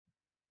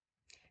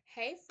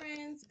Hey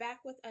friends, back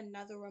with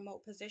another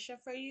remote position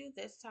for you.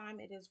 This time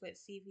it is with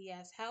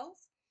CVS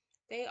Health.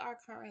 They are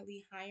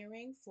currently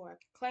hiring for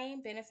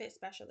claim benefit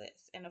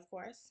specialists. And of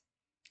course,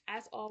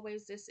 as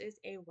always, this is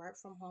a work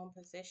from home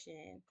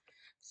position.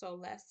 So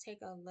let's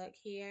take a look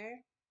here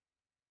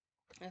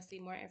and see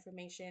more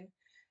information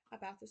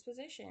about this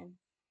position.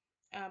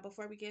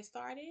 Before we get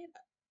started,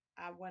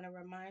 I want to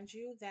remind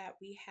you that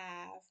we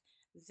have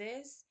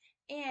this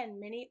and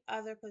many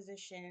other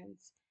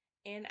positions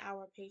in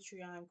our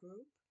Patreon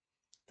group.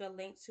 The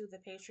link to the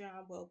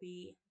Patreon will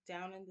be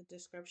down in the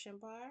description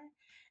bar.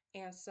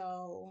 And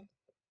so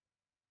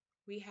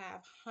we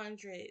have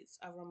hundreds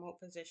of remote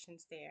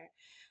positions there.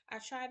 I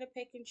try to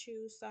pick and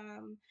choose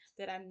some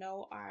that I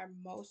know are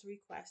most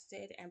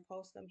requested and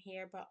post them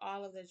here, but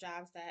all of the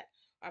jobs that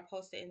are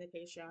posted in the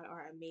Patreon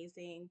are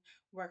amazing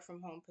work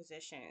from home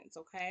positions,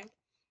 okay?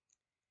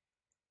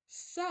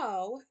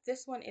 So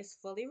this one is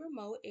fully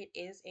remote. It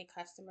is a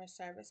customer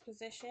service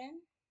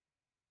position.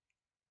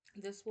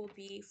 This will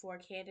be for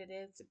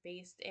candidates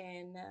based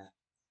in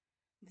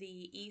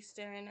the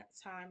Eastern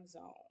time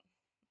zone.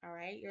 All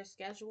right, your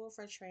schedule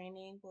for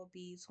training will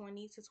be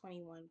 20 to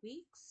 21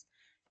 weeks,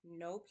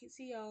 no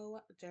PTO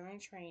during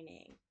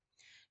training.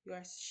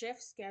 Your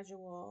shift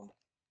schedule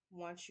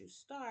once you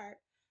start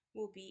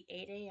will be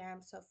 8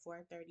 a.m. to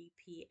 4:30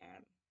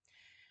 p.m.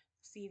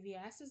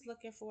 CVS is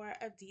looking for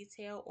a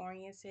detail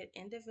oriented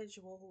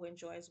individual who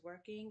enjoys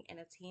working in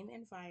a team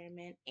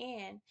environment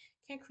and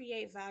can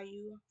create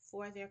value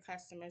for their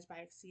customers by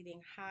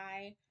exceeding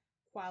high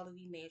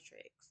quality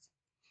matrix.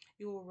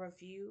 You will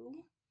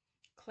review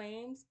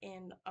claims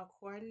in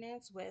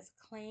accordance with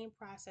claim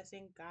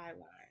processing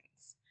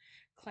guidelines.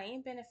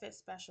 Claim benefit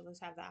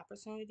specialists have the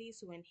opportunity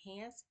to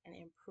enhance and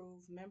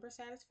improve member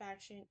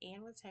satisfaction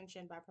and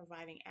retention by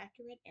providing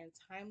accurate and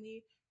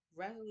timely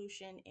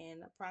resolution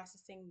in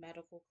processing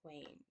medical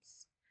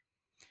claims.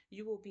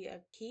 You will be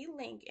a key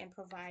link in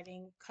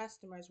providing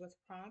customers with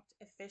prompt,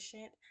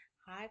 efficient,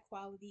 high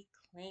quality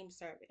claim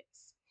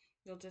service.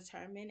 You'll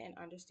determine and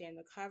understand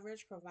the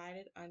coverage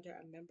provided under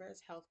a member's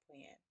health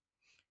plan.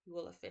 You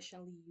will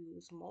efficiently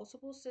use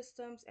multiple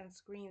systems and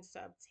screens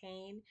to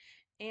obtain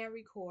and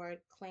record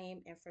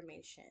claim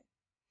information.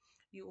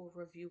 You will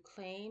review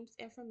claims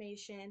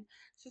information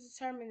to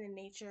determine the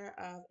nature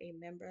of a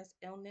member's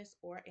illness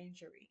or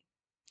injury.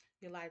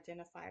 You'll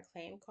identify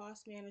claim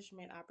cost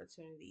management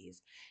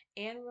opportunities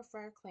and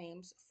refer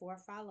claims for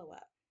follow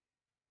up.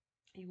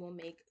 You will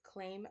make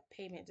claim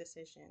payment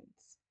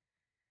decisions,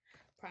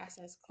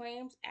 process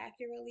claims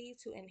accurately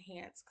to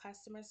enhance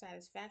customer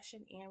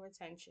satisfaction and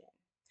retention.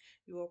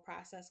 You will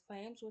process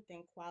claims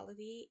within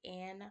quality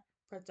and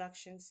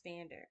production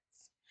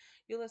standards.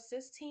 You'll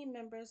assist team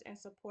members in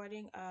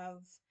supporting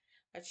of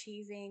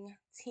achieving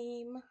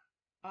team,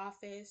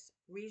 office,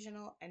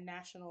 regional, and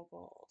national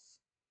goals.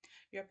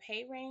 Your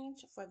pay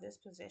range for this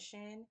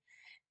position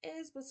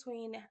is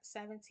between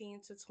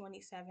 $17 to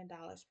 $27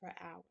 per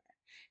hour.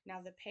 Now,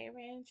 the pay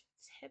range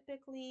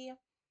typically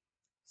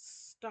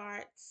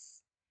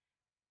starts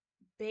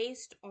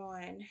based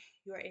on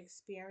your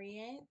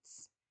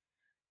experience,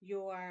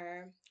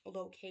 your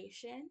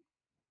location.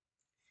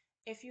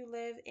 If you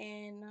live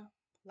in,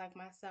 like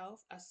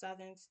myself, a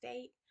southern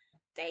state,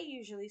 they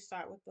usually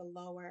start with the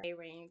lower pay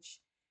range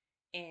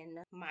in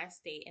my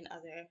state and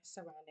other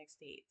surrounding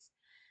states.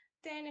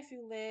 Then, if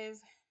you live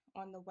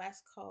on the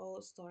West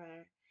Coast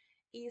or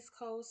East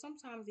Coast,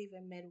 sometimes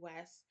even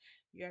Midwest,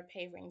 your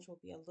pay range will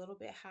be a little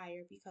bit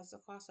higher because the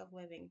cost of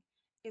living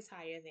is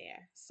higher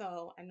there.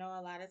 So, I know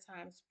a lot of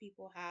times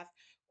people have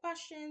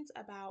questions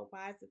about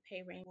why the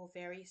pay range will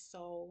vary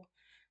so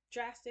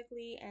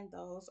drastically, and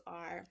those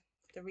are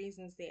the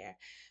reasons there.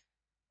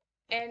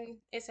 And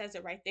it says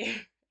it right there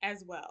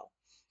as well.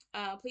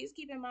 Please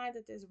keep in mind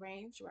that this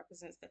range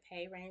represents the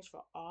pay range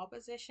for all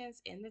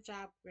positions in the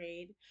job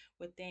grade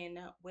within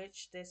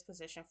which this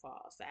position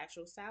falls. The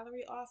actual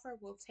salary offer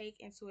will take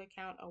into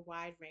account a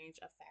wide range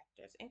of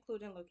factors,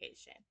 including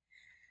location.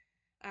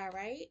 All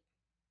right.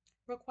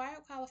 Required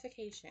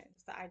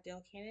qualifications. The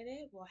ideal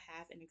candidate will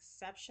have an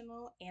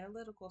exceptional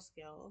analytical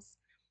skills,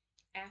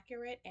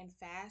 accurate and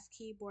fast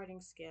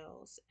keyboarding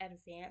skills,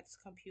 advanced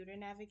computer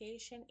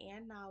navigation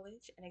and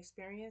knowledge, and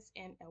experience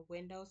in a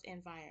Windows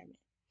environment,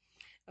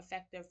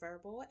 effective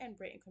verbal and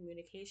written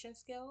communication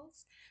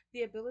skills,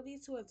 the ability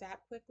to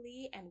adapt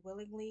quickly and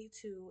willingly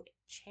to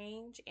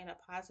change, and a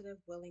positive,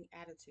 willing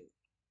attitude.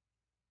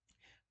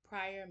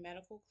 Prior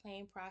medical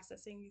claim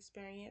processing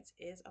experience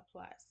is a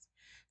plus.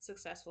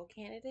 Successful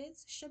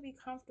candidates should be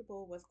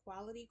comfortable with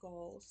quality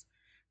goals,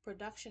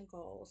 production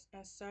goals,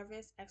 and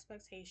service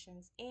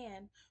expectations,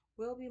 and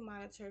will be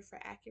monitored for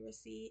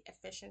accuracy,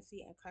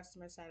 efficiency, and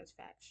customer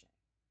satisfaction.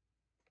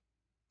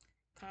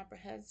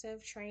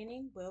 Comprehensive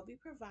training will be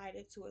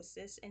provided to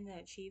assist in the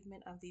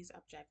achievement of these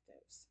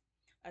objectives.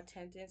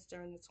 Attendance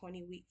during the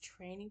 20-week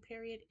training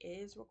period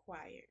is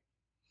required.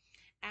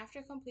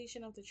 After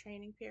completion of the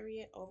training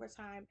period,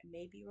 overtime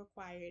may be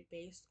required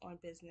based on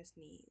business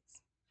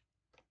needs.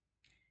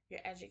 Your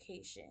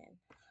education,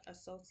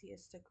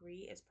 associate's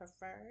degree is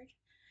preferred.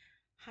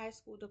 high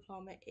school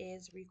diploma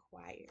is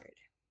required.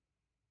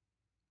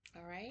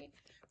 All right.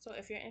 So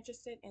if you're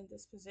interested in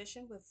this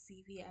position with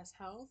CVS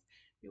Health,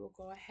 you will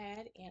go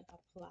ahead and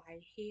apply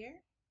here.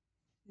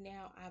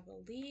 Now, I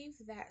believe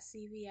that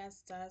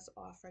CVS does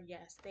offer,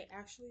 yes, they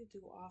actually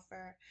do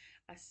offer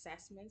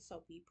assessments,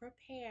 so be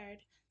prepared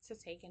to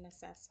take an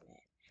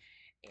assessment.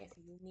 If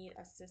you need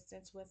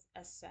assistance with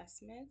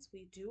assessments,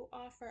 we do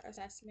offer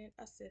assessment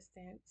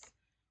assistance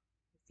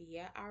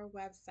via our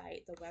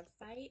website. The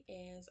website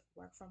is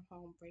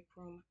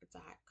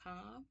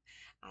workfromhomebreakroom.com.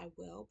 I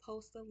will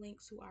post the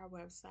link to our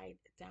website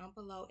down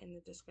below in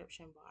the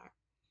description bar.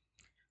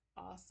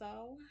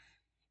 Also,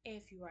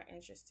 if you are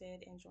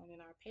interested in joining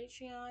our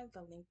Patreon,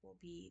 the link will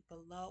be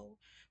below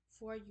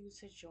for you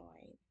to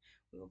join.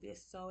 We will be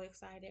so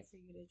excited for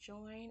you to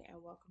join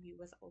and welcome you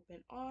with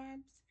open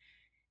arms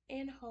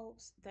in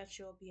hopes that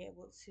you'll be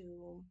able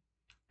to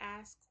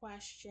ask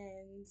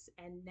questions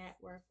and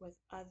network with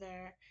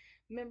other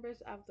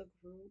members of the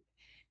group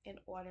in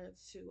order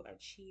to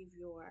achieve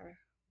your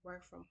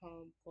work from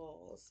home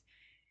goals.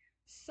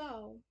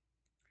 So,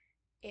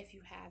 if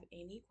you have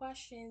any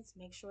questions,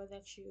 make sure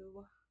that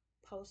you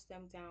post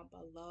them down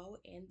below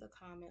in the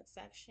comment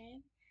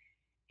section.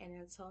 And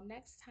until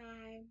next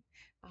time,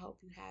 I hope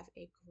you have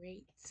a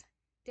great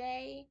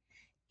day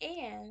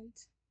and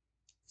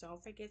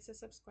don't forget to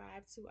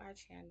subscribe to our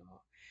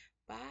channel.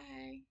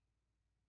 Bye.